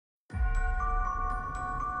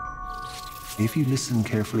If you listen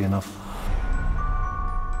carefully enough,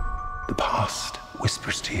 the past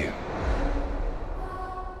whispers to you.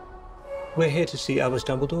 We're here to see Albus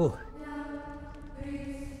Dumbledore.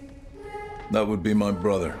 That would be my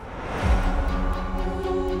brother.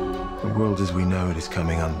 The world as we know it is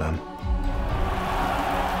coming undone.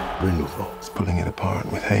 Grindelwald's pulling it apart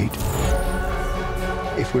with hate.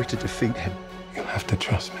 If we're to defeat him, you'll have to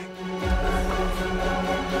trust me.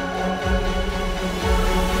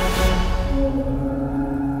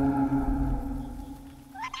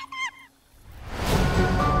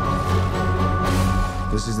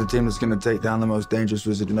 This is the team that's going to take down the most dangerous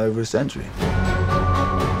wizard in over a century.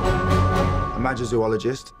 A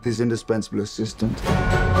magizoologist, his indispensable assistant.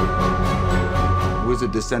 A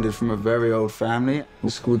wizard descended from a very old family, a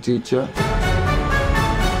school teacher,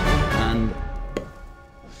 and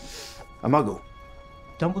a muggle.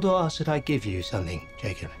 Dumbledore asked that I give you something,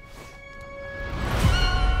 Jacob.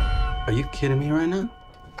 Are you kidding me right now?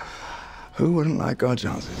 Who wouldn't like our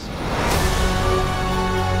chances?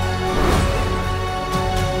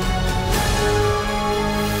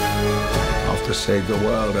 Off to save the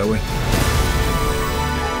world, are we?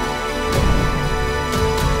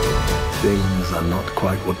 Things are not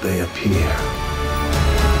quite what they appear.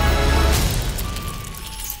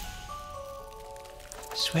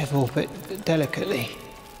 Swivel, but delicately.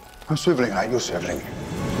 I'm swiveling, mate. You're swiveling.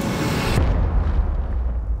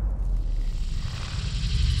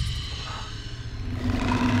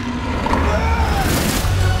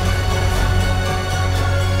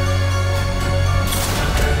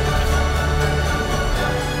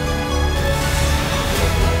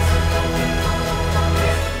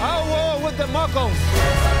 Our war with the Muggles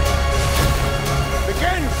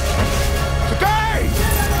begins today!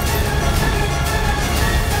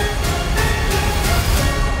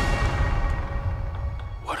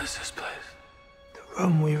 What is this place? The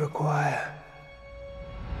room we require.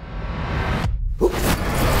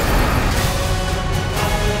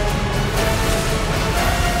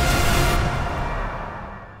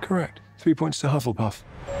 Correct. 3 points to Hufflepuff.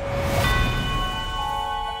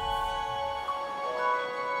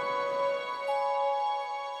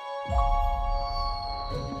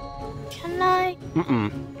 Can I?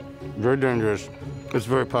 Very dangerous. It's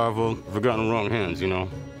very powerful. If it got in the wrong hands, you know.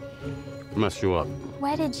 Mess you up.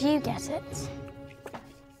 Where did you get it?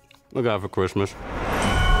 I got it for Christmas.